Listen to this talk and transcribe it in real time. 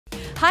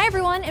Hi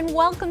everyone, and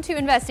welcome to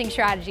Investing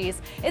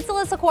Strategies. It's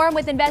Alissa Coram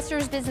with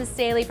Investors Business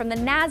Daily from the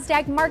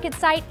NASDAQ market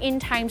site in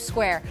Times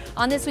Square.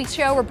 On this week's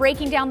show, we're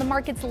breaking down the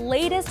market's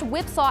latest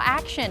whipsaw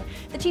action.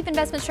 The Chief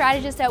Investment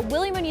Strategist at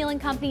William O'Neill &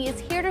 Company is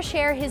here to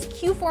share his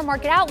Q4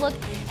 market outlook,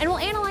 and we'll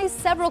analyze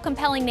several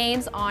compelling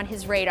names on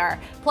his radar.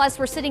 Plus,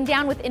 we're sitting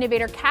down with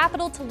Innovator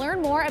Capital to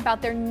learn more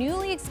about their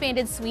newly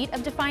expanded suite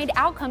of defined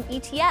outcome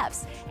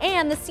ETFs.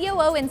 And the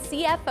COO and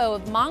CFO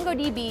of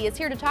MongoDB is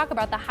here to talk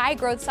about the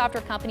high-growth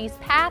software company's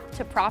path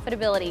to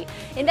profitability.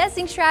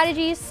 Investing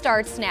Strategies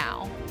starts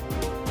now.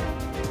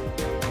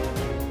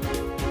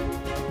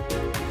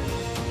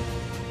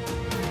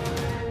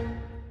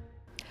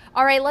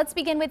 All right, let's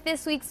begin with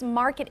this week's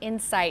market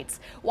insights.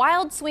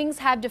 Wild swings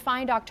have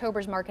defined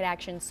October's market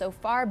action so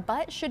far,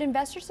 but should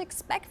investors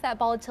expect that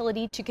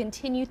volatility to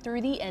continue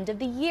through the end of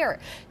the year?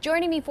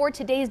 Joining me for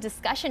today's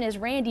discussion is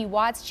Randy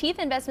Watts, Chief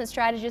Investment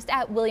Strategist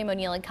at William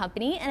O'Neill &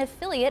 Company, an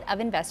affiliate of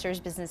Investors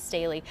Business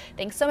Daily.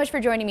 Thanks so much for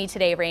joining me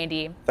today,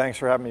 Randy. Thanks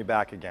for having me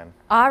back again.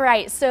 All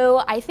right,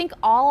 so I think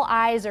all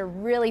eyes are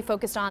really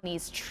focused on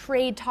these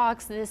trade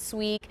talks this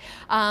week,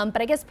 but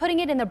I guess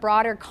putting it in the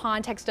broader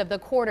context of the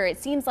quarter, it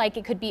seems like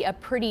it could be a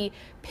pretty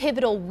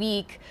pivotal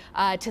week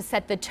to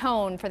set the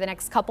tone for the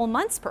next couple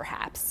months,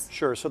 perhaps.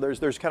 Sure. So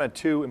there's kind of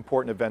two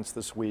important events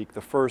this week.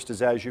 The first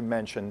is, as you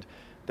mentioned,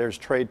 there's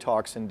trade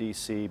talks in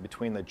D.C.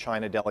 between the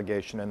China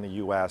delegation and the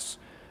U.S.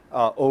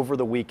 Over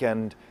the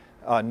weekend,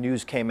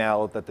 news came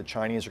out that the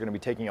Chinese are going to be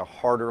taking a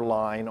harder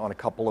line on a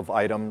couple of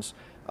items.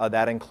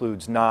 That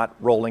includes not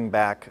rolling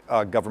back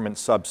government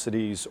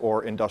subsidies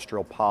or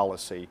industrial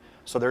policy.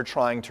 So they're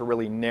trying to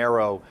really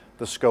narrow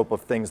the scope of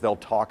things they'll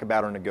talk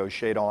about or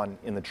negotiate on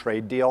in the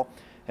trade deal.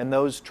 And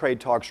those trade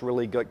talks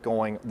really get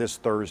going this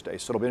Thursday.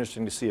 So it'll be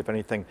interesting to see if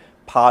anything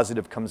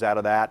positive comes out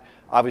of that.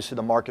 Obviously,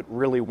 the market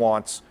really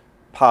wants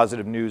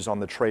positive news on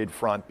the trade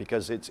front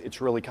because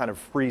it's really kind of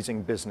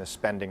freezing business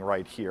spending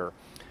right here.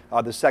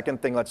 The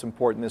second thing that's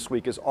important this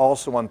week is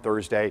also on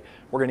Thursday,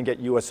 we're going to get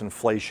U.S.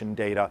 inflation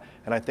data,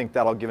 and I think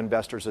that'll give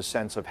investors a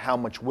sense of how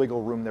much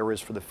wiggle room there is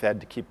for the Fed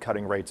to keep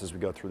cutting rates as we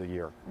go through the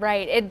year.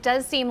 Right. It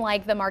does seem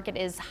like the market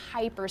is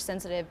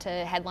hypersensitive to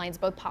headlines,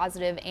 both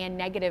positive and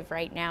negative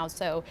right now,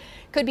 so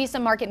could be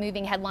some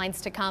market-moving headlines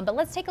to come. But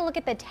let's take a look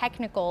at the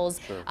technicals.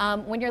 Sure.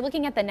 When you're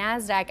looking at the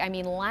NASDAQ, I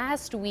mean,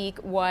 last week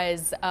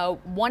was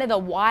one of the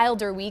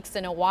wilder weeks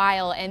in a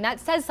while, and that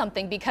says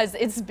something because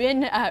it's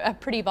been a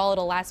pretty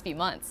volatile last few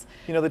months.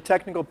 You know, the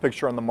technical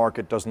picture on the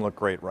market doesn't look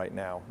great right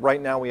now.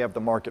 Right now we have the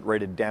market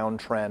rated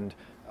downtrend.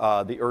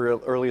 The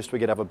earliest we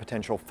could have a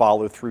potential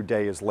follow-through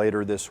day is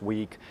later this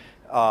week.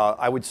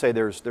 I would say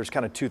there's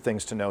kind of two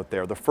things to note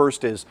there. The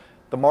first is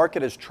the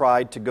market has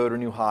tried to go to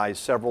new highs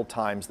several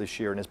times this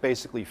year and has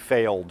basically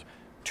failed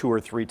 2 or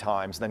 3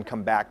 times, then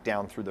come back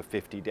down through the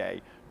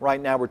 50-day.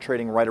 Right now we're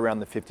trading right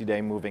around the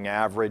 50-day moving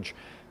average.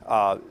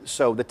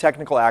 So the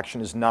technical action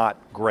is not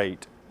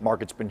great.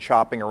 Market's been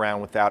chopping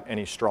around without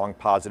any strong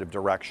positive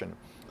direction.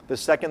 The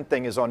second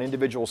thing is on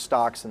individual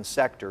stocks and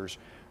sectors.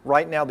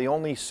 Right now, the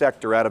only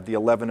sector out of the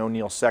 11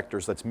 O'Neill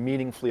sectors that's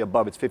meaningfully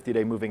above its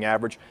 50-day moving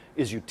average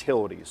is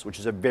utilities, which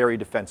is a very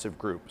defensive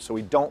group. So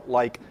we don't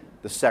like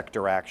the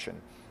sector action.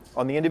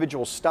 On the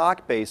individual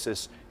stock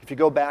basis, if you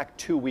go back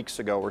 2 weeks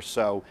ago or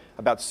so,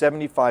 about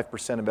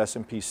 75% of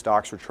S&P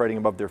stocks were trading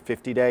above their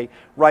 50-day.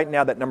 Right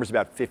now, that number's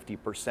about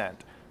 50%.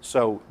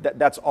 So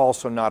that's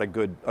also not a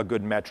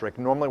good metric.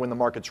 Normally when the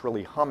market's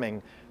really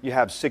humming, you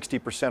have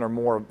 60% or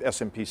more of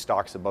S&P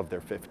stocks above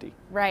their 50.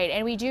 Right,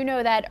 and we do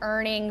know that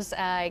earnings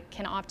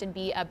can often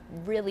be a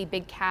really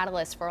big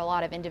catalyst for a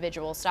lot of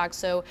individual stocks.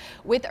 So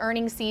with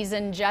earnings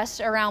season just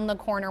around the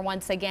corner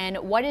once again,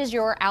 what is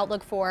your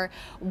outlook for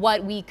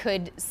what we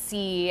could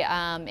see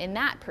in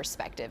that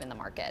perspective in the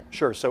market?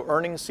 Sure, so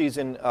earnings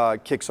season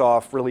kicks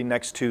off really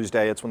next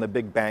Tuesday. It's when the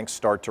big banks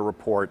start to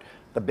report.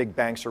 The big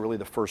banks are really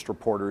the first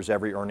reporters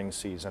every earnings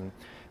season.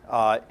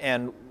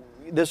 And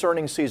this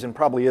earnings season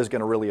probably is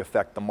going to really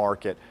affect the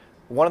market.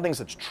 One of the things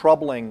that's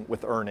troubling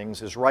with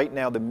earnings is right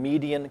now the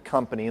median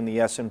company in the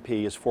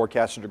S&P is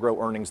forecasted to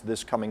grow earnings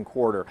this coming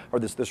quarter, or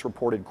this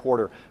reported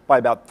quarter, by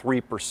about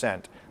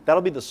 3%.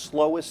 That'll be the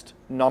slowest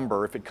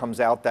number if it comes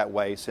out that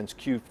way since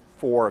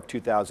Q4 of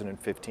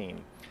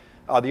 2015.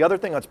 The other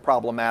thing that's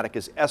problematic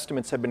is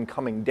estimates have been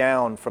coming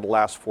down for the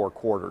last 4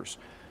 quarters.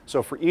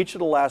 So for each of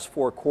the last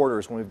 4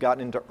 quarters, when we've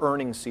gotten into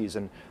earnings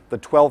season, the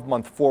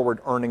 12-month forward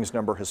earnings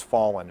number has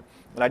fallen.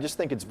 And I just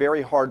think it's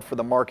very hard for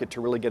the market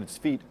to really get its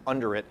feet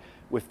under it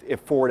if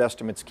forward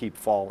estimates keep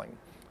falling.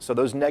 So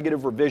those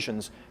negative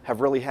revisions have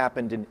really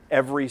happened in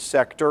every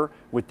sector,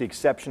 with the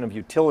exception of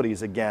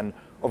utilities again,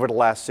 over the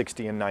last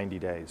 60 and 90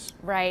 days.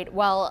 Right.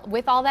 Well,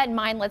 with all that in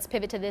mind, let's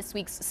pivot to this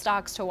week's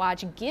stocks to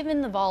watch. Given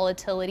the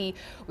volatility,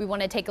 we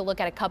want to take a look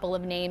at a couple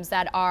of names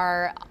that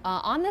are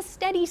on the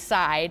steady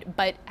side,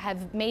 but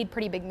have made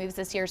pretty big moves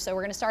this year. So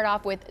we're going to start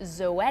off with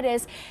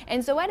Zoetis.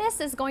 And Zoetis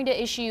is going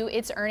to issue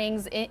its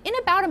earnings in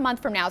about a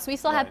month from now. So we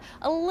still have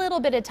a little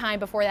bit of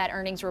time before that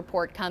earnings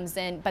report comes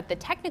in. But the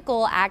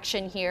technical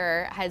action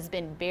here has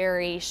been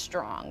very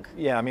strong.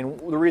 Yeah, I mean,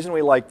 the reason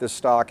we like this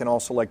stock, and also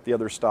also like the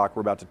other stock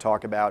we're about to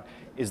talk about,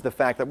 is the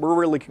fact that we're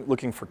really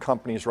looking for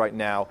companies right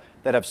now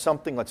that have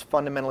something that's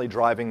fundamentally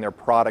driving their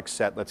product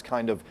set that's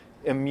kind of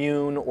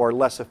immune or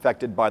less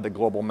affected by the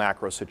global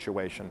macro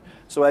situation.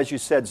 So as you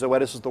said,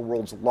 Zoetis is the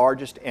world's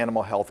largest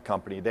animal health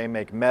company. They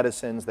make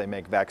medicines, they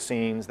make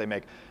vaccines, they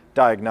make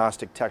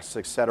diagnostic tests,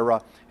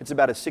 etc. It's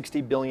about a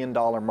 $60 billion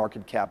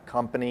market cap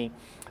company.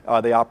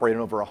 They operate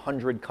in over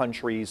 100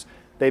 countries.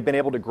 They've been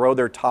able to grow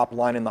their top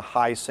line in the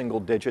high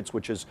single digits,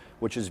 which is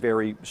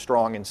very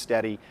strong and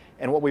steady.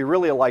 And what we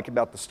really like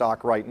about the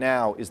stock right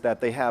now is that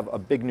they have a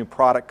big new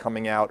product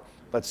coming out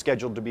that's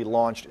scheduled to be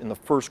launched in the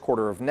first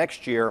quarter of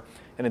next year,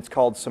 and it's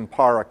called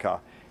Simparica.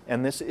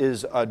 And this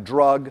is a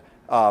drug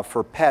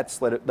for pets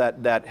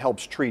that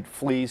helps treat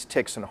fleas,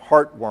 ticks, and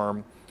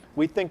heartworm.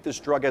 We think this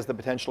drug has the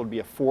potential to be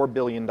a $4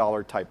 billion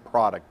type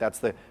product. That's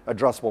the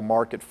addressable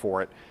market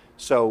for it.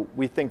 So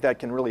we think that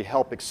can really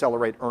help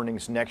accelerate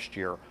earnings next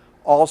year.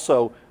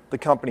 Also, the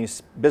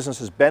company's business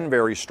has been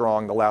very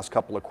strong the last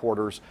couple of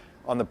quarters.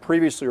 On the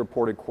previously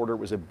reported quarter, it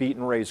was a beat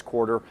and raise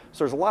quarter.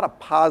 So there's a lot of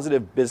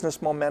positive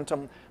business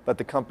momentum that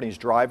the company's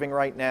driving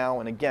right now.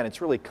 And again,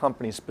 it's really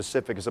company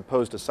specific as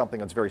opposed to something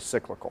that's very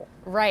cyclical.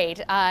 Right,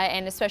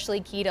 and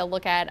especially key to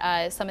look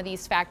at some of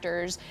these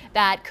factors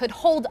that could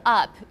hold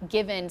up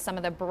given some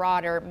of the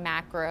broader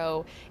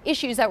macro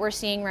issues that we're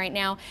seeing right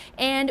now.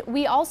 And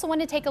we also want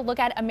to take a look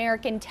at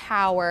American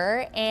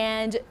Tower.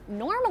 And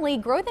normally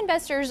growth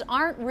investors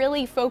aren't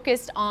really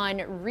focused on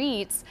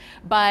REITs,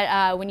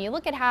 but when you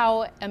look at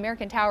how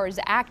American Tower is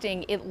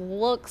acting,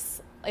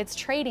 it's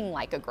trading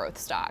like a growth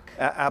stock.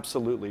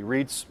 Absolutely.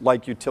 REITs,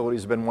 like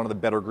utilities, have been one of the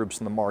better groups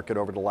in the market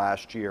over the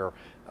last year.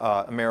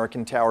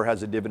 American Tower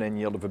has a dividend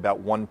yield of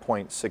about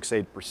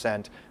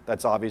 1.68%.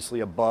 That's obviously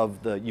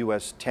above the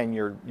U.S.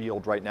 10-year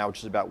yield right now, which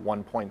is about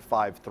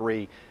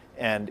 1.53.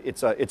 And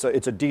it's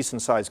a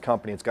decent-sized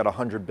company. It's got a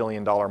 $100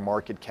 billion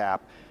market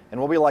cap. And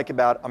what we like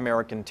about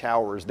American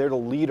Tower is they're the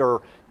leader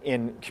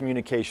in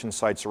communication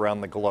sites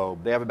around the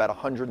globe. They have about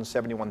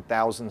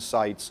 171,000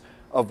 sites,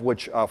 of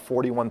which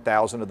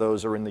 41,000 of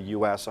those are in the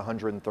US,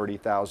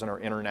 130,000 are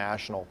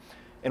international.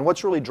 And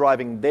what's really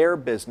driving their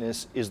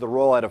business is the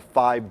rollout of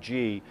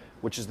 5G,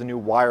 which is the new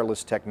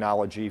wireless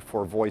technology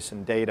for voice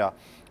and data.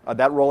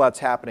 That rollout's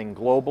happening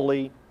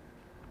globally.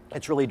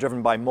 It's really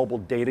driven by mobile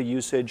data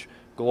usage.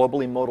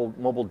 Globally,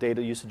 mobile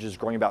data usage is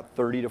growing about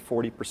 30 to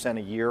 40%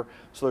 a year.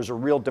 So there's a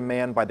real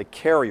demand by the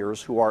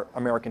carriers, who are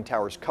American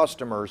Tower's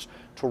customers,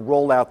 to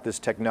roll out this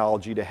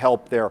technology to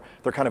help their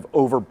kind of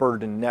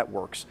overburdened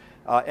networks.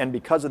 And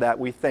because of that,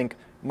 we think,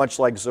 much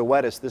like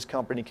Zoetis, this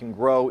company can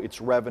grow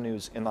its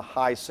revenues in the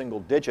high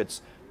single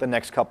digits the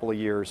next couple of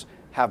years,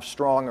 have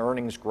strong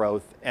earnings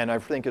growth, and I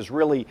think is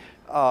really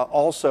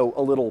also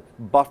a little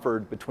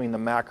buffered between the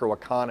macro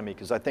economy,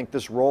 because I think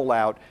this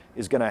rollout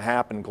is going to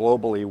happen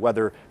globally,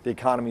 whether the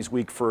economy's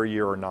weak for a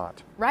year or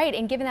not. Right,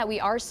 and given that we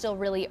are still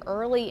really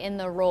early in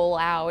the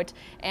rollout,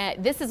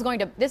 this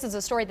is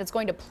a story that's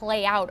going to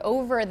play out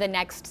over the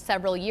next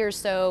several years.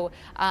 So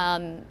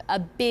a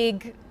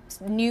big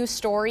new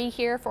story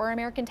here for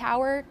American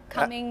Tower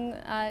coming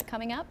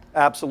up?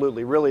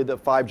 Absolutely. Really, the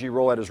 5G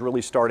rollout is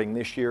really starting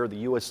this year. The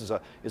U.S.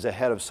 is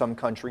ahead of some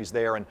countries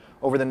there, and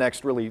over the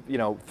next 3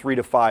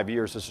 to 5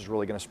 years, this is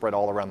really going to spread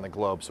all around the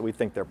globe. So we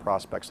think their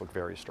prospects look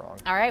very strong.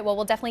 All right. Well,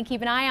 we'll definitely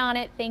keep an eye on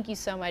it. Thank you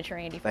so much,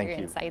 Randy, for your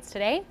insights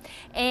today.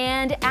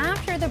 And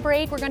after the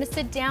break, we're going to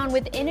sit down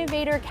with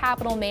Innovator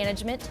Capital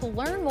Management to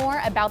learn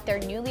more about their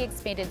newly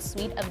expanded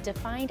suite of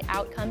defined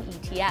outcome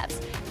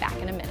ETFs. Back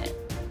in a minute.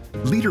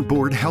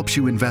 Leaderboard helps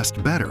you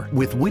invest better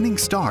with winning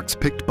stocks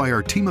picked by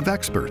our team of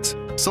experts.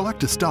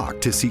 Select a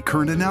stock to see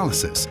current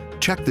analysis,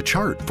 check the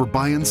chart for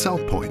buy and sell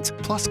points,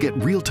 plus get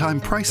real-time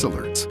price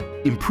alerts.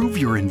 Improve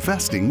your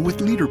investing with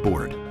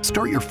Leaderboard.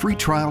 Start your free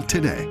trial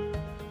today.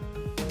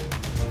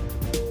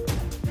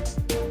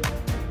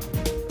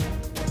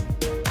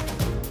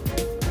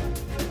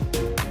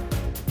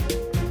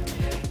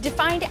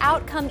 Defined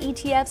outcome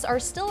ETFs are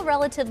still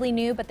relatively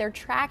new, but their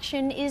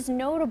traction is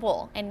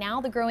notable. And now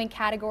the growing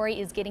category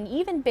is getting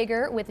even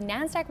bigger with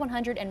NASDAQ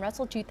 100 and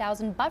Russell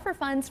 2000 buffer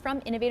funds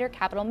from Innovator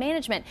Capital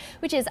Management,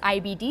 which is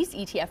IBD's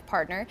ETF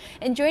partner.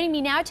 And joining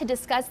me now to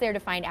discuss their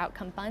defined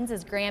outcome funds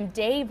is Graham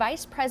Day,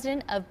 Vice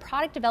President of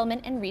Product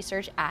Development and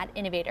Research at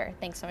Innovator.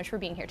 Thanks so much for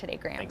being here today,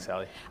 Graham. Thanks,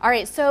 Sally. All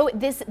right, so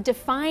this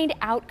defined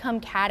outcome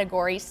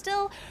category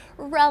still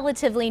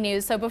relatively new.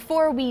 So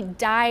before we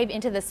dive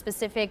into the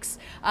specifics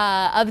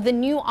of the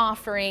new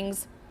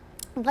offerings,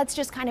 let's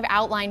just kind of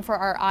outline for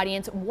our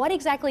audience what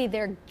exactly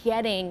they're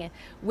getting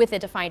with a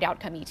defined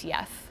outcome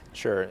ETF.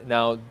 Sure.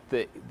 Now,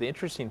 the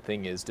interesting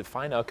thing is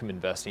defined outcome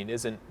investing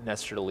isn't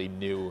necessarily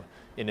new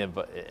in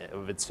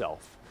of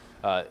itself.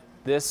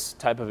 This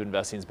type of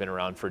investing has been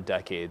around for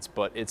decades,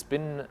 but it's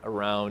been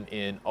around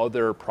in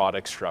other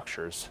product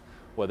structures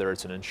whether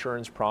it's an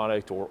insurance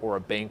product or a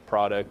bank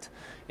product.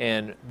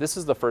 And this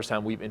is the first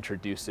time we've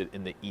introduced it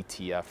in the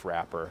ETF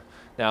wrapper.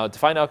 Now,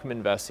 defined outcome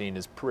investing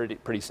is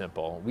pretty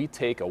simple. We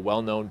take a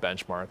well-known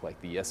benchmark like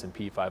the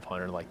S&P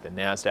 500, like the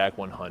NASDAQ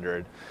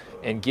 100,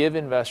 and give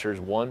investors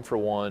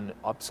one-for-one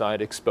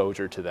upside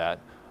exposure to that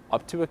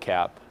up to a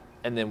cap,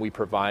 and then we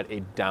provide a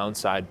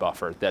downside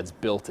buffer that's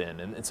built in.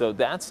 And so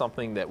that's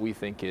something that we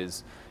think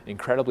is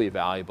incredibly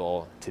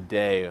valuable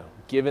today,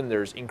 given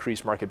there's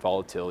increased market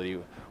volatility.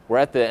 We're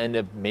at the end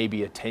of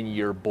maybe a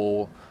 10-year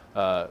bull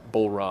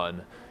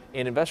run,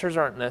 and investors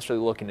aren't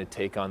necessarily looking to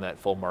take on that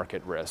full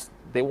market risk.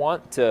 They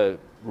want to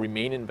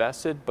remain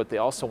invested, but they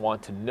also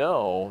want to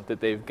know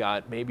that they've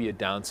got maybe a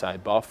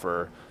downside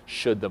buffer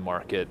should the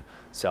market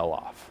sell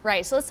off.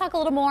 Right, so let's talk a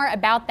little more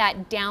about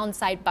that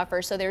downside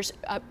buffer. So there's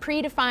a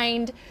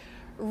predefined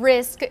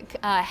risk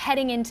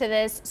heading into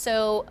this.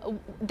 So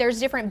there's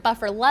different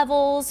buffer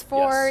levels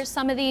for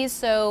some of these.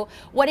 So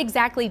what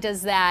exactly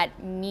does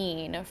that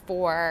mean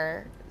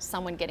for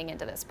someone getting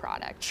into this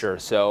product? Sure.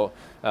 So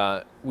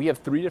we have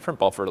 3 different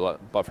buffer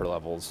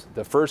levels.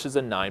 The first is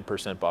a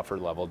 9% buffer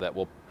level that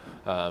will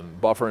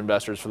buffer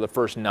investors for the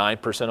first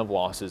 9% of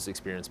losses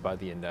experienced by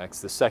the index.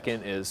 The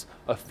second is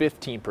a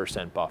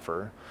 15%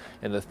 buffer,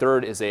 and the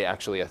third is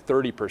actually a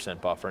 30%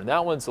 buffer. And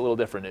that one's a little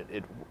different.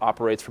 It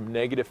operates from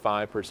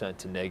 -5%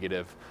 to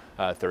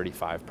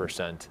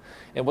 -35%.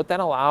 And what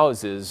that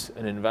allows is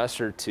an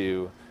investor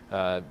to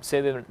say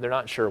that they're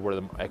not sure where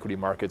the equity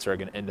markets are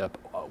going to end up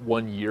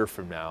 1 year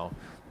from now,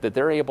 that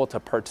they're able to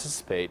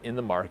participate in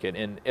the market.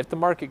 And if the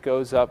market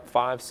goes up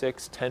 5,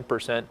 6,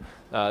 10%,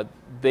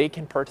 they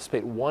can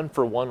participate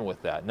one-for-one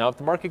with that. Now, if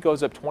the market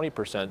goes up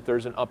 20%,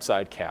 there's an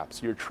upside cap.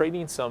 So you're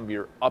trading some of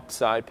your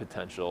upside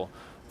potential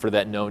for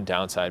that known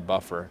downside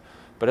buffer.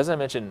 But as I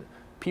mentioned,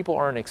 people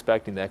aren't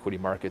expecting the equity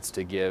markets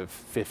to give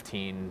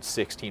 15,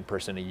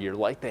 16% a year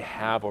like they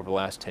have over the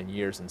last 10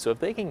 years. And so if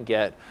they can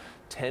get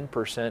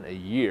 10% a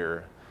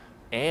year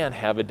and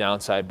have a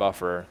downside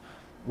buffer,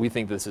 we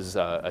think this is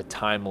a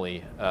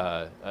timely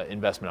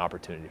investment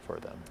opportunity for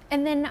them.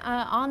 And then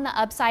on the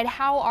upside,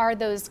 how are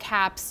those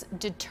caps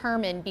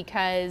determined?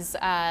 Because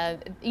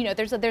you know,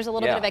 there's a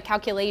little bit of a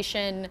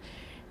calculation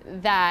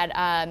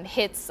that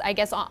hits, I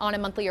guess, on a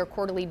monthly or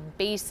quarterly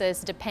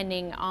basis,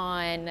 depending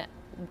on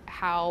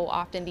how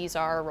often these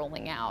are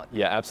rolling out.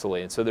 Yeah,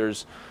 absolutely. And so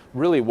there's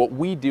really, what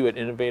we do at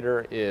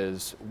Innovator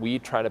is we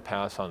try to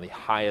pass on the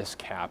highest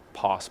cap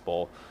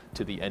possible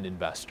to the end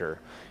investor.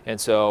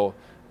 And so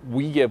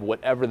we give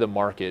whatever the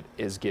market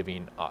is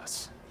giving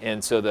us.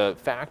 And so the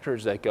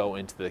factors that go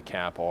into the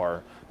cap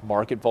are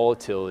market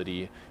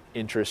volatility,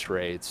 interest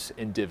rates,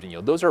 and dividend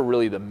yield. Those are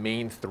really the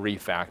main 3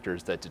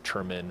 factors that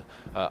determine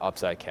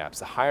upside caps.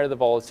 The higher the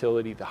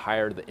volatility, the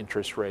higher the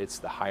interest rates,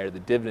 the higher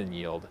the dividend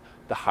yield,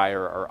 the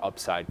higher our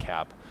upside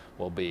cap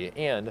will be,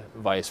 and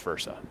vice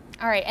versa.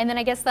 All right, and then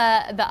I guess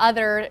the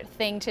other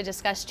thing to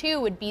discuss too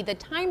would be the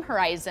time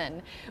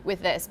horizon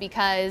with this,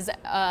 because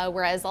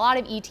whereas a lot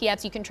of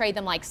ETFs, you can trade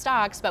them like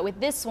stocks, but with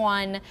this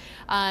one,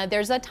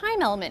 there's a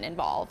time element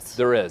involved.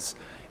 There is.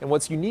 And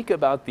what's unique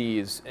about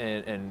these,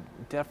 and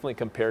definitely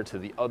compared to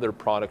the other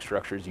product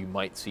structures you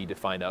might see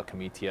defined outcome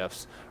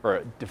ETFs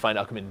or defined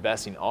outcome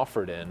investing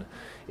offered in,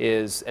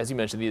 is, as you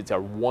mentioned, these are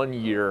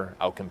 1-year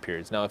outcome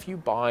periods. Now, if you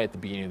buy at the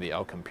beginning of the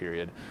outcome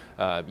period,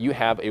 you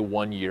have a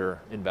 1-year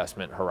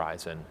investment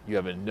horizon. You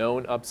have a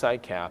known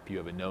upside cap, you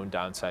have a known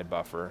downside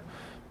buffer.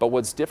 But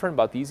what's different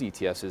about these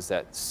ETFs is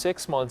that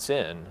 6 months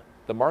in,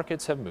 the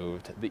markets have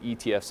moved, the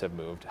ETFs have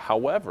moved.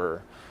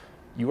 However,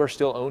 you are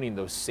still owning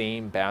those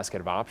same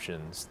basket of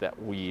options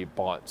that we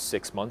bought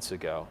 6 months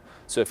ago.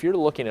 So if you're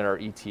looking at our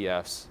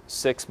ETFs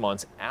 6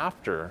 months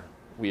after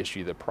we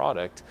issue the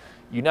product,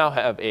 you now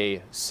have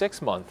a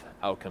 6-month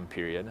outcome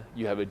period,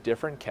 you have a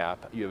different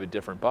cap, you have a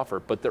different buffer,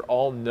 but they're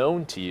all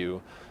known to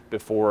you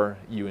before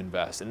you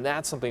invest. And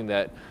that's something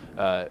that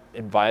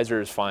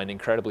advisors find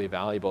incredibly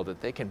valuable,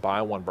 that they can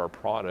buy one of our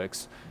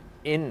products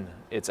in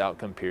its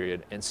outcome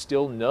period and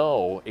still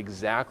know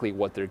exactly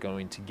what they're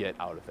going to get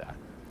out of that.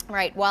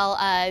 Right. Well,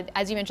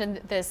 as you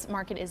mentioned, this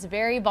market is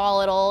very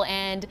volatile,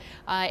 and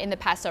in the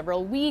past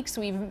several weeks,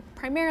 we've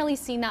primarily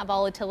seen that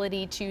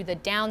volatility to the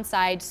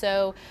downside.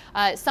 So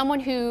someone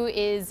who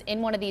is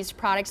in one of these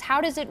products, how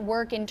does it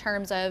work in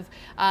terms of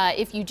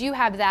if you do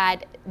have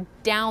that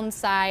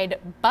downside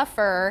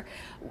buffer,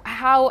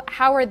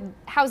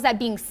 how's that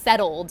being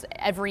settled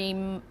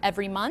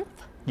every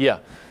month? Yeah.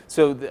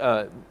 So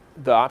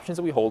the options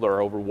that we hold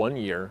are over 1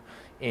 year.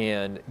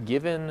 And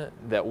given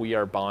that we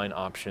are buying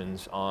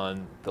options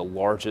on the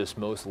largest,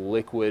 most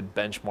liquid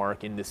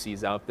benchmark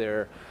indices out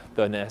there,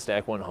 the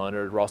NASDAQ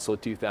 100, Russell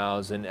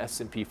 2000,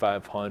 S&P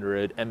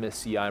 500,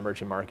 MSCI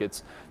emerging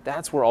markets,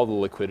 that's where all the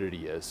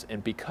liquidity is.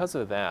 And because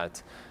of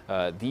that,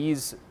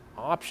 these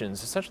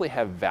options essentially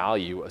have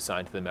value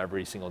assigned to them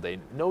every single day,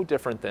 no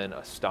different than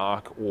a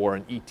stock or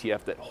an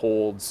ETF that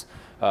holds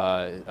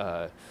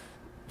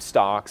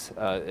stocks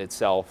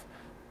itself.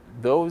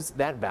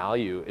 That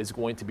value is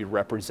going to be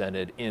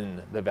represented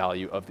in the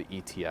value of the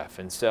ETF.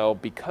 And so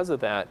because of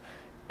that,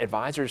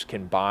 advisors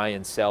can buy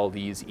and sell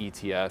these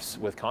ETFs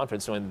with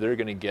confidence, knowing they're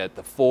going to get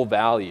the full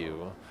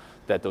value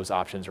that those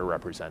options are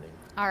representing.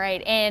 All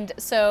right, and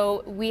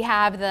so we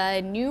have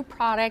the new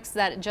products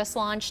that just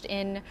launched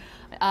in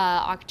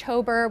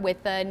October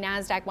with the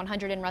NASDAQ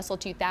 100 and Russell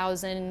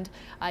 2000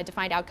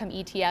 defined outcome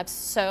ETFs.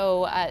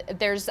 So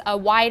there's a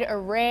wide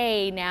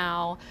array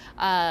now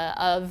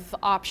of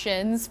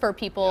options for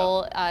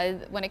people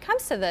when it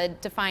comes to the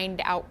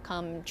defined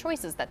outcome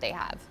choices that they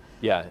have.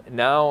 Yeah,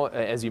 now,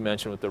 as you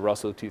mentioned, with the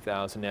Russell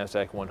 2000,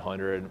 NASDAQ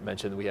 100,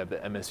 mentioned we have the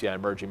MSCI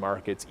Emerging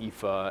Markets,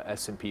 EFA,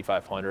 S&P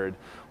 500.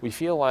 We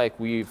feel like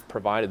we've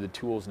provided the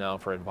tools now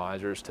for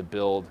advisors to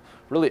build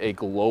really a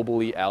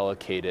globally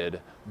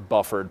allocated,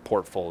 buffered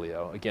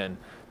portfolio. Again,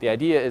 the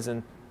idea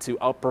isn't to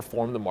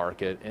outperform the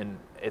market, and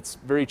it's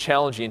very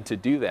challenging to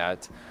do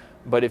that,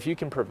 but if you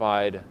can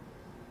provide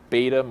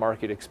beta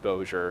market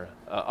exposure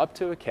up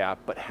to a cap,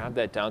 but have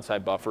that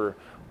downside buffer,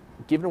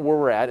 given where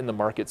we're at in the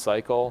market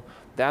cycle,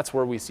 that's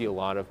where we see a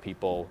lot of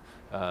people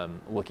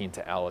looking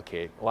to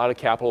allocate. A lot of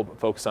capital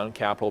focus on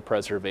capital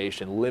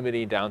preservation,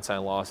 limiting downside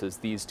losses.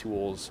 These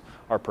tools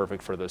are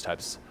perfect for those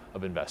types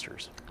of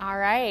investors. All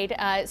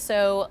right,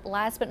 so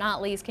last but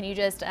not least, can you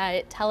just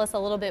tell us a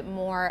little bit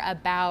more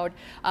about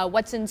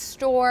what's in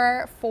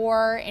store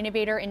for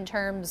Innovator in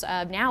terms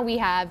of, now we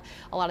have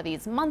a lot of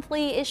these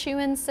monthly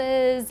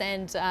issuances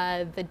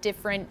and the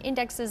different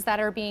indexes that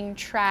are being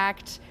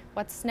tracked.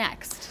 What's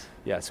next?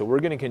 Yeah, so we're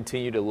going to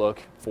continue to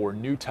look for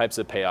new types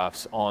of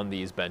payoffs on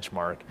these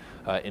benchmark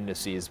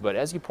indices. But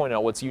as you point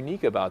out, what's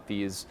unique about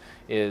these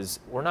is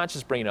we're not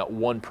just bringing out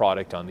one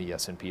product on the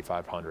S&P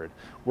 500.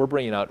 We're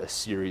bringing out a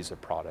series of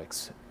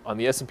products. On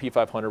the S&P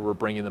 500, we're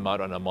bringing them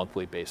out on a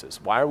monthly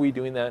basis. Why are we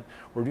doing that?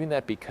 We're doing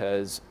that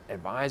because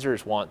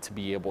advisors want to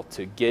be able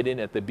to get in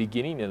at the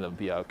beginning of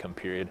the outcome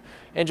period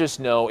and just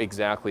know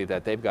exactly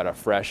that they've got a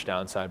fresh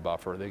downside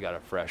buffer, they've got a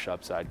fresh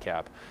upside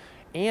cap.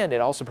 And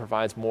it also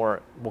provides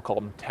more, we'll call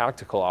them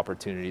tactical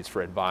opportunities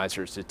for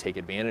advisors to take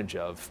advantage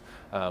of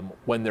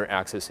when they're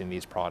accessing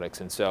these products.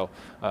 And so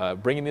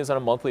bringing these on a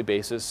monthly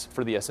basis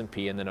for the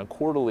S&P and then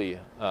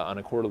on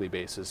a quarterly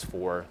basis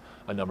for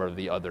a number of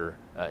the other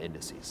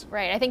indices.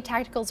 Right, I think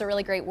tactical is a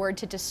really great word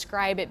to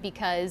describe it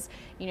because,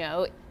 you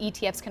know,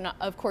 ETFs can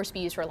of course be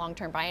used for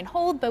long-term buy and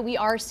hold, but we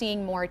are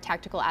seeing more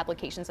tactical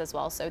applications as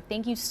well. So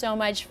thank you so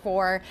much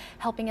for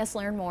helping us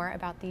learn more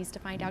about these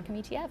defined outcome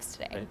ETFs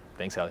today. Right.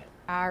 Thanks, Hallie.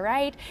 All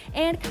right,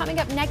 and coming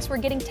up next, we're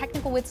getting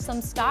technical with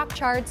some stock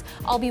charts.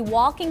 I'll be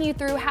walking you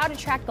through how to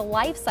track the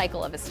life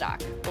cycle of a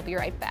stock. We'll be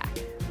right back.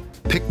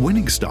 Pick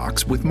winning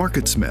stocks with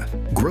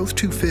MarketSmith. Growth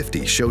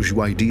 250 shows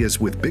you ideas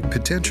with big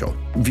potential.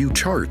 View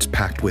charts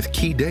packed with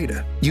key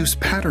data. Use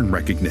pattern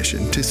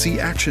recognition to see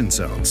action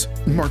zones.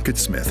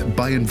 MarketSmith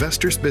by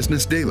Investors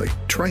Business Daily.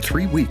 Try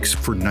 3 weeks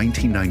for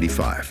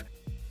 $19.95.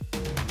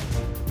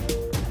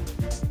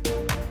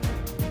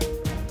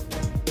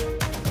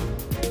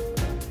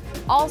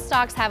 All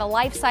stocks have a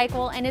life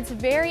cycle, and it's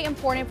very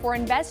important for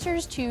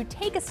investors to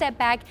take a step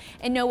back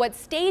and know what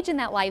stage in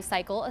that life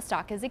cycle a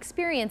stock is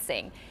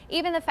experiencing.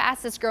 Even the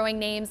fastest growing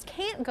names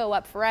can't go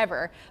up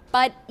forever,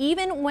 but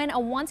even when a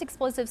once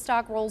explosive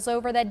stock rolls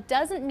over, that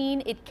doesn't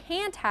mean it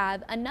can't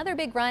have another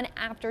big run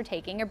after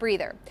taking a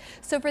breather.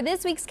 So for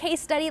this week's case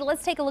study,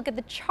 let's take a look at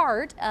the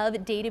chart of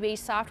database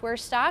software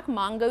stock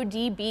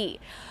MongoDB.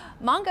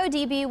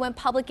 MongoDB went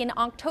public in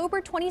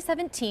October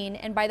 2017,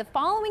 and by the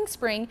following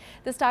spring,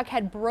 the stock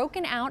had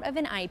broken out of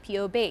an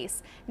IPO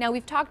base. Now,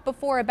 we've talked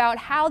before about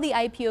how the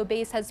IPO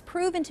base has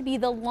proven to be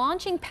the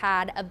launching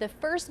pad of the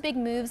first big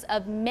moves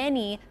of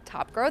many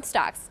top growth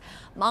stocks.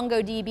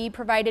 MongoDB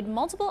provided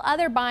multiple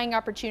other buying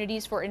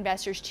opportunities for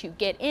investors to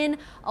get in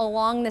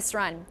along this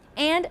run.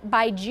 And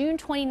by June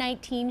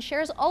 2019,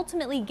 shares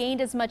ultimately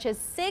gained as much as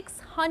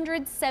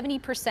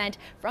 670%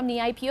 from the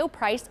IPO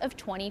price of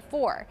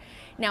 24.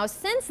 Now,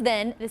 since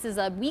then, this is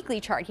a weekly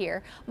chart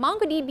here,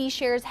 MongoDB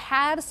shares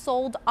have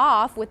sold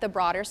off with the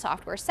broader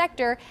software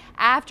sector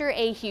after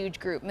a huge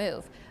group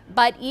move.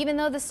 But even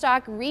though the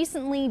stock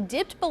recently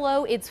dipped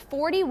below its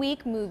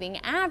 40-week moving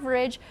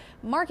average,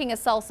 marking a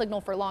sell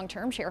signal for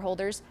long-term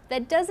shareholders,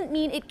 that doesn't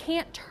mean it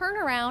can't turn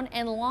around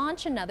and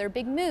launch another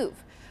big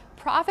move.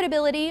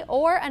 Profitability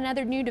or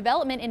another new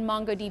development in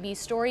MongoDB's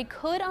story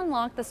could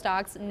unlock the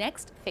stock's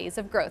next phase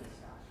of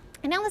growth.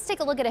 And now let's take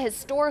a look at a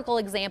historical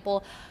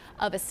example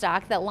of a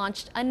stock that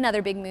launched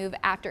another big move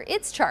after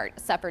its chart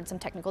suffered some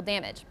technical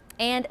damage.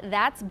 And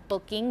that's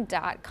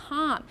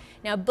Booking.com.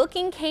 Now,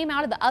 Booking came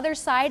out of the other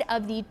side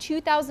of the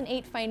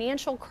 2008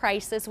 financial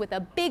crisis with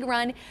a big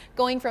run,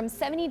 going from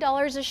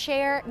 $70 a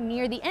share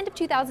near the end of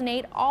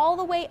 2008 all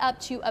the way up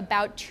to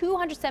about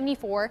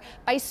 $274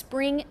 by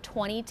spring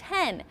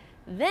 2010.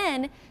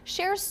 Then,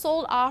 shares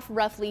sold off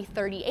roughly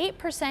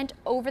 38%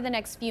 over the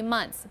next few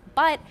months,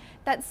 but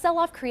that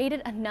sell-off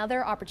created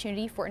another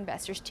opportunity for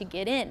investors to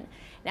get in.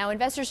 Now,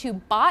 investors who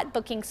bought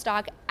Booking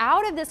stock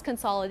out of this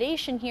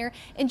consolidation here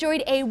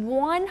enjoyed a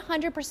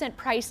 100%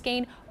 price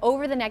gain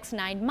over the next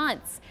 9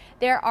 months.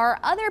 There are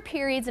other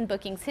periods in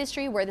Booking's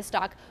history where the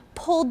stock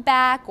pulled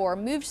back or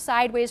moved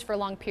sideways for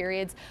long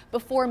periods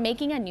before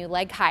making a new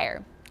leg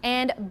higher.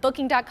 And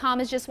Booking.com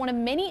is just one of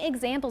many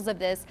examples of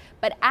this,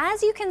 but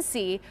as you can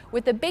see,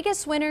 with the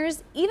biggest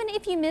winners, even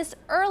if you missed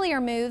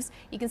earlier moves,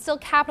 you can still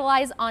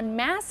capitalize on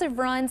massive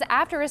runs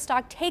after a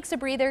stock takes a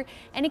breather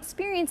and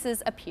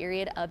experiences a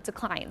period of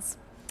declines.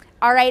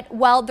 All right,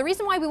 well, the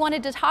reason why we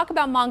wanted to talk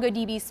about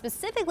MongoDB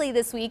specifically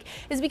this week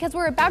is because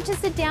we're about to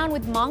sit down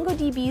with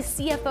MongoDB's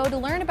CFO to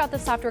learn about the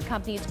software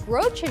company's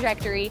growth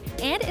trajectory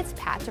and its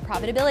path to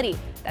profitability.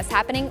 That's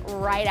happening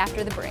right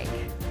after the break.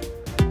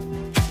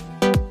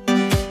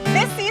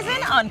 This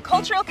season on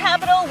Cultural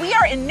Capital, we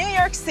are in New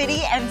York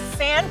City and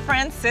San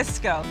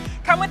Francisco.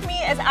 Come with me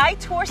as I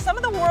tour some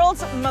of the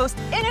world's most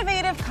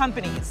innovative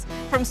companies,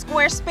 from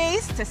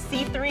Squarespace to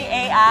C3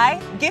 AI,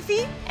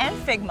 Giphy, and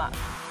Figma.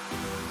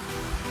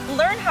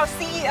 Learn how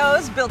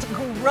CEOs built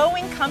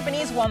growing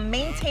companies while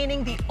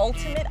maintaining the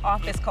ultimate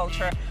office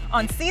culture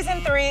on Season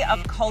 3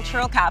 of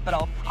Cultural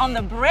Capital on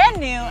the brand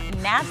new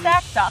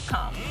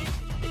NASDAQ.com.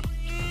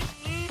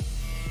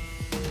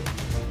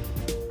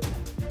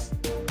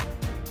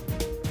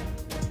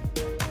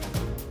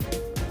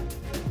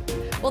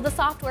 Well, the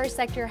software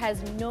sector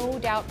has no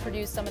doubt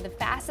produced some of the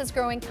fastest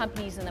growing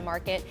companies in the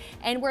market,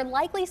 and we're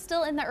likely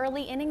still in the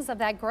early innings of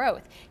that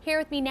growth. Here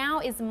with me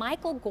now is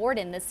Michael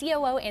Gordon, the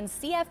COO and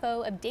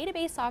CFO of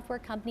database software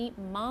company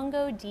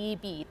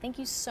MongoDB. Thank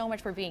you so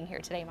much for being here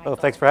today, Michael. Oh,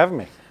 thanks for having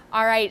me.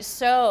 All right,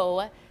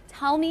 so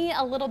tell me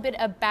a little bit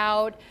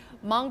about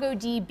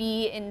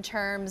MongoDB in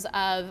terms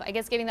of, I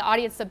guess, giving the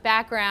audience the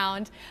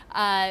background.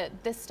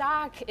 The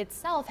stock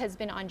itself has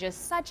been on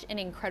just such an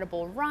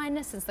incredible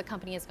run since the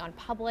company has gone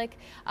public,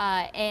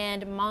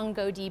 and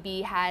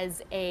MongoDB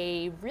has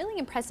a really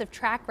impressive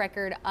track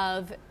record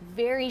of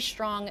very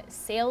strong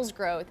sales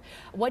growth.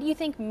 What do you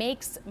think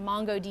makes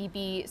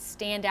MongoDB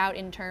stand out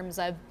in terms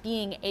of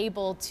being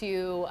able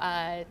to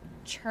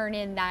churn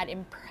in that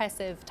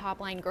impressive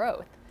top-line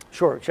growth?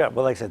 Sure.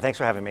 Well, like I said, thanks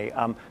for having me.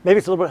 Maybe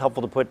it's a little bit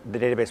helpful to put the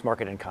database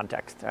market in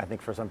context. I think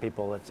for some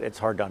people it's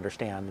hard to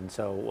understand, and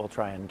so we'll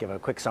try and give a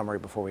quick summary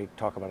before we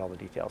talk about all the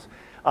details.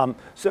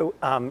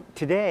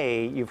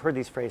 Today, you've heard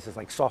these phrases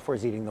like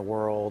software's eating the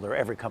world, or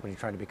every company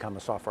trying to become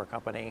a software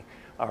company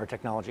or a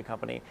technology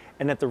company.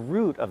 And at the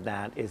root of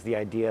that is the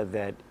idea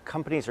that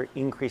companies are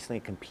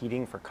increasingly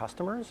competing for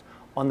customers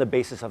on the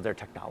basis of their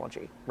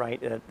technology,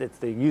 right? It's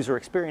the user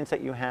experience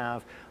that you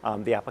have,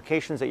 the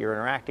applications that you're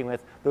interacting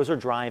with, those are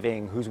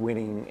driving who's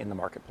winning in the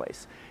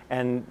marketplace.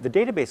 And the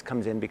database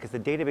comes in because the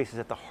database is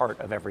at the heart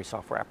of every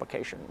software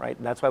application, right?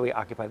 And that's why we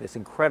occupy this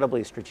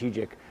incredibly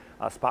strategic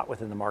spot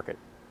within the market.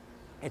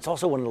 It's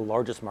also one of the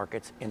largest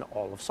markets in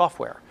all of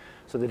software.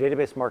 So the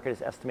database market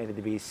is estimated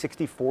to be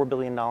 $64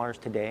 billion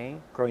today,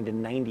 growing to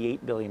 $98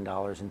 billion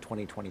in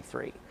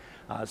 2023.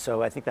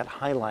 So I think that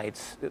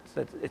highlights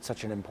that it's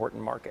such an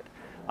important market.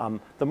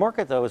 The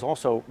market, though, is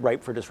also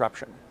ripe for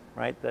disruption,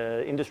 right?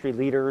 The industry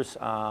leaders,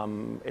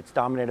 it's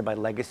dominated by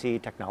legacy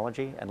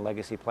technology and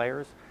legacy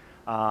players.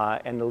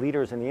 And the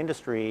leaders in the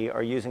industry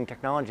are using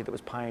technology that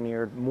was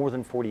pioneered more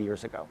than 40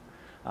 years ago.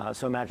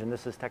 So imagine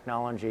this is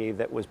technology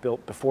that was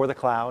built before the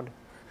cloud,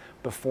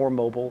 before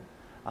mobile,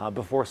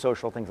 before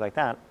social, things like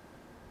that.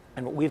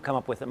 And what we've come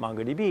up with at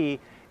MongoDB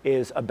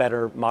is a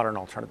better modern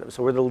alternative.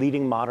 So we're the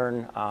leading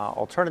modern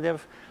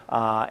alternative,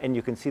 and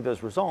you can see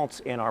those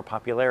results in our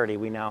popularity.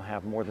 We now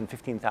have more than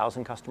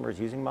 15,000 customers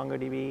using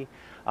MongoDB,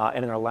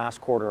 and in our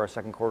last quarter, our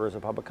second quarter as a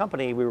public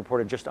company, we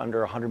reported just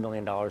under $100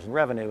 million in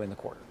revenue in the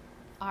quarter.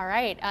 All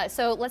right,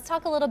 so let's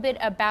talk a little bit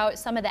about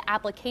some of the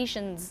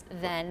applications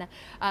then,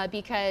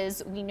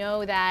 because we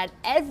know that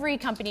every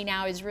company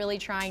now is really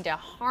trying to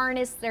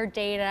harness their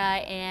data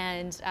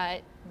and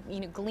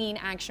glean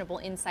actionable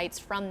insights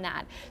from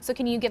that. So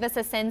can you give us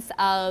a sense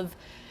of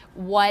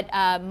what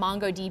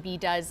MongoDB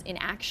does in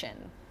action?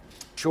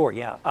 Sure,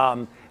 yeah.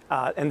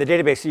 And the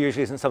database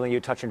usually isn't something you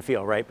touch and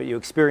feel, right? But you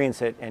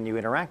experience it and you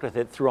interact with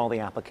it through all the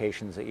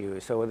applications that you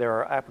use. So there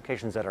are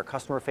applications that are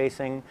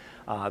customer-facing,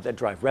 that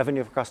drive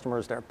revenue for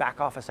customers. There are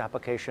back-office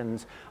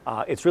applications.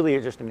 It's really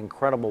just an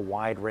incredible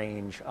wide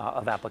range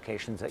of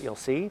applications that you'll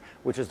see,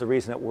 which is the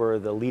reason that we're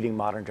the leading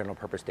modern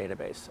general-purpose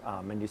database.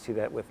 And you see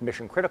that with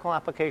mission-critical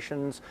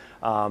applications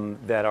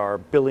that are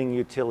billing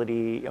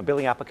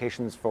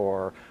applications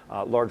for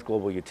large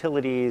global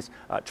utilities,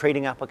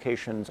 trading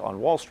applications on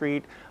Wall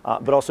Street,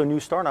 but also new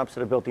startups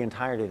that have built the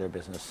entirety of their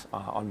business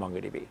on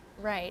MongoDB.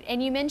 Right,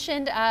 and you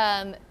mentioned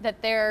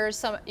that there's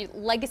some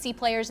legacy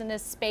players in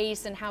this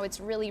space and how it's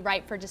really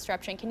ripe for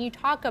disruption. Can you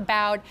talk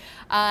about,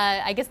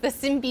 I guess, the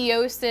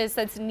symbiosis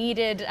that's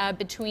needed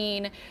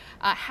between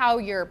how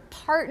you're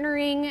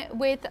partnering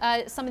with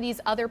some of these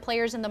other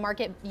players in the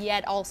market,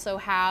 yet also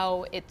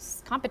how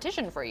it's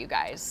competition for you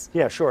guys?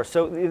 Yeah, sure.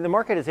 So the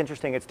market is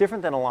interesting. It's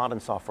different than a lot in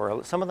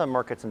software. Some of the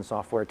markets in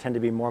software tend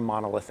to be more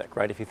monolithic,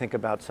 right? If you think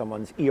about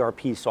someone's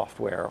ERP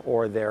software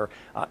or their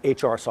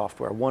HR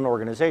software, one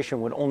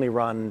organization would only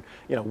run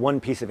one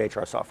piece of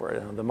HR software.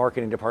 The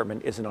marketing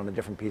department isn't on a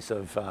different piece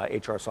of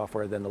HR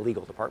software than the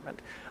legal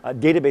department.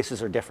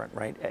 Databases are different,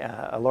 right?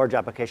 A large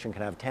application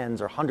can have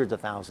tens or hundreds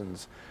of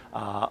thousands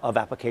of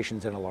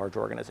applications in a large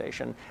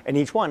organization, and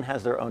each one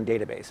has their own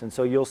database. And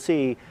so you'll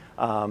see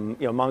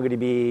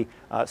MongoDB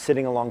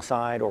sitting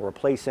alongside or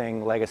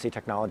replacing legacy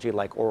technology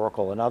like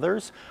Oracle and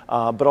others,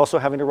 but also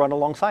having to run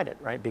alongside it,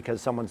 right?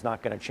 Because someone's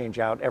not going to change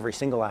out every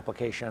single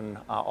application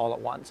all at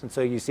once. And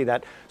so you see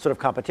that sort of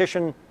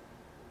competition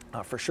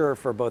for sure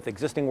for both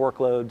existing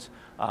workloads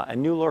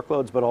and new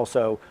workloads, but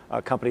also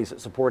companies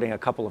supporting a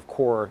couple of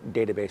core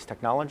database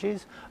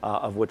technologies,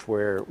 of which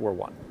we're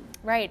one.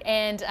 Right,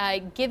 and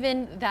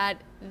given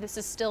that this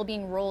is still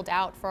being rolled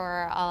out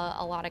for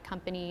a lot of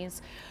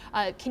companies,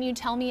 can you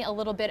tell me a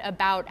little bit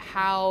about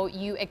how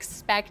you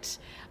expect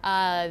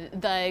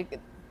the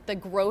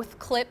growth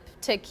clip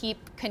to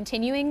keep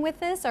continuing with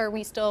this? Are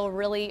we still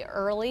really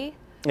early?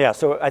 Yeah,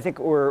 so I think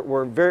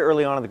we're very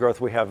early on in the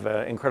growth. We have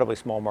an incredibly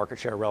small market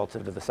share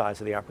relative to the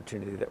size of the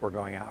opportunity that we're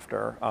going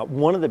after.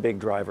 One of the big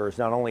drivers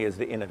not only is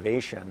the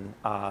innovation,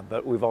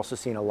 but we've also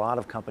seen a lot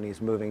of companies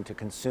moving to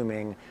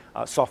consuming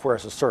software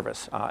as a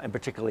service, and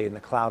particularly in the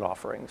cloud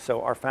offerings.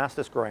 So our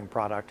fastest growing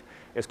product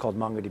is called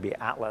MongoDB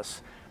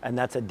Atlas, and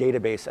that's a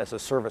database as a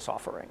service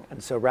offering.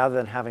 And so rather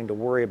than having to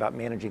worry about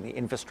managing the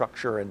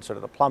infrastructure and sort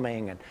of the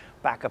plumbing and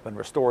backup and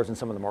restores and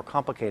some of the more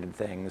complicated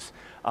things,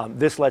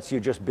 this lets you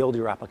just build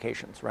your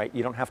applications, right?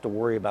 You don't have to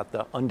worry about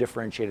the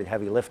undifferentiated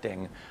heavy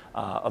lifting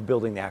of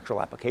building the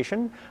actual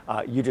application.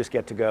 You just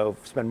get to go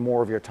spend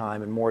more of your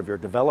time and more of your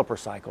developer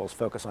cycles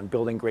focus on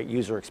building great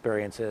user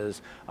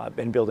experiences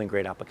and building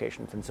great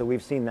applications. And so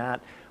we've seen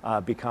that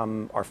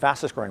become our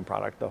fastest growing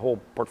product. The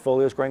whole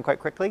portfolio is growing quite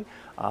quickly,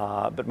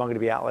 but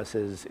MongoDB Atlas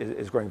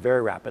is growing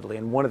very rapidly.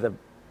 And one of the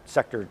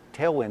sector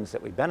tailwinds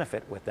that we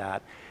benefit with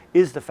that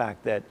is the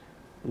fact that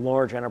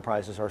large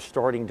enterprises are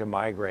starting to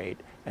migrate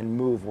and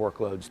move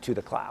workloads to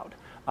the cloud.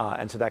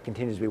 And so that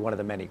continues to be one of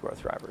the many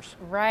growth drivers.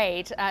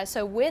 Right.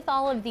 So with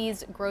all of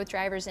these growth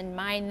drivers in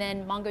mind,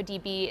 then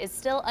MongoDB is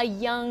still a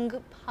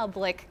young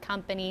public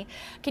company.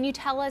 Can you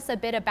tell us a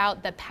bit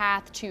about the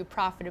path to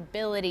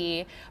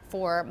profitability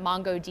for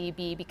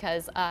MongoDB?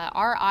 Because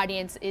our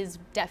audience is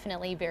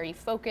definitely very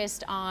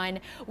focused on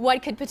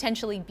what could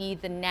potentially be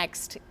the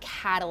next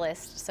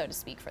catalyst, so to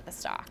speak, for the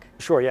stock.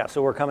 Sure, yeah.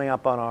 So we're coming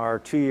up on our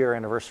 2-year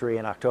anniversary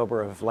in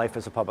October of life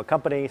as a public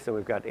company. So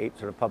we've got 8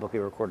 sort of publicly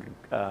recorded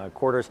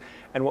quarters.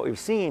 And what we've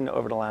seen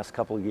over the last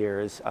couple of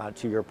years,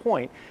 to your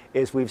point,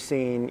 is we've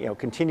seen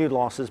continued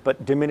losses,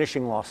 but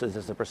diminishing losses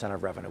as a percent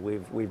of revenue.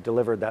 We've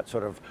delivered that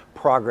sort of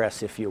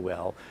progress, if you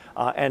will.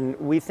 And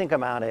we think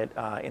about it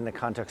in the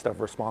context of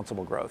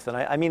responsible growth. And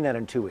I mean that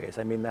in 2 ways.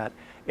 I mean that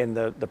in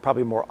the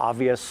probably more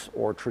obvious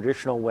or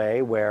traditional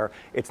way where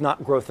it's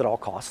not growth at all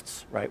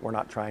costs, right? We're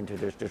not trying to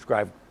just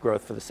drive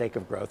growth for the sake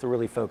of growth. We're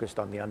really focused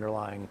on the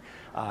underlying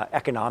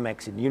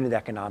economics and unit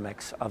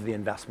economics of the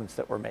investments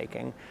that we're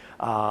making.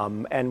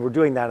 And we're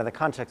doing that in the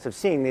context of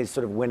seeing these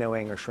sort of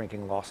winnowing or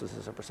shrinking losses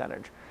as a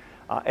percentage.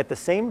 At the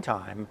same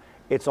time,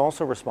 it's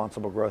also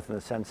responsible growth in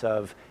the sense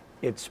of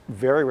it's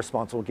very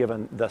responsible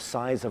given the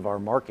size of our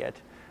market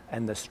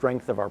and the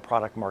strength of our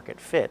product market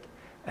fit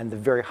and the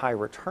very high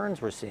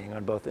returns we're seeing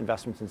on both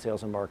investments in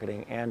sales and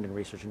marketing and in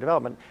research and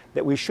development,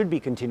 that we should be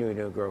continuing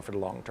to grow for the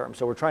long term.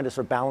 So we're trying to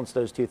sort of balance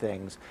those two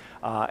things,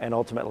 and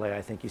ultimately I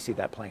think you see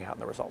that playing out in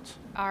the results.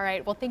 All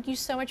right, well thank you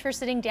so much for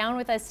sitting down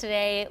with us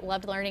today.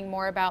 Loved learning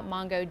more about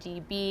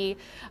MongoDB.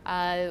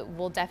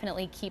 We'll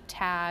definitely keep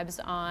tabs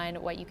on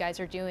what you guys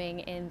are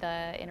doing in the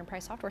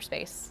enterprise software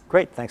space.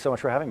 Great, thanks so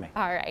much for having me.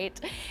 All right,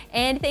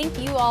 and thank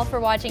you all for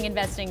watching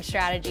Investing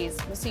Strategies.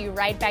 We'll see you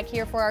right back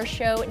here for our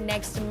show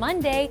next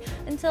Monday.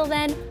 Until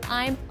then,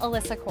 I'm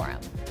Alissa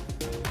Coram.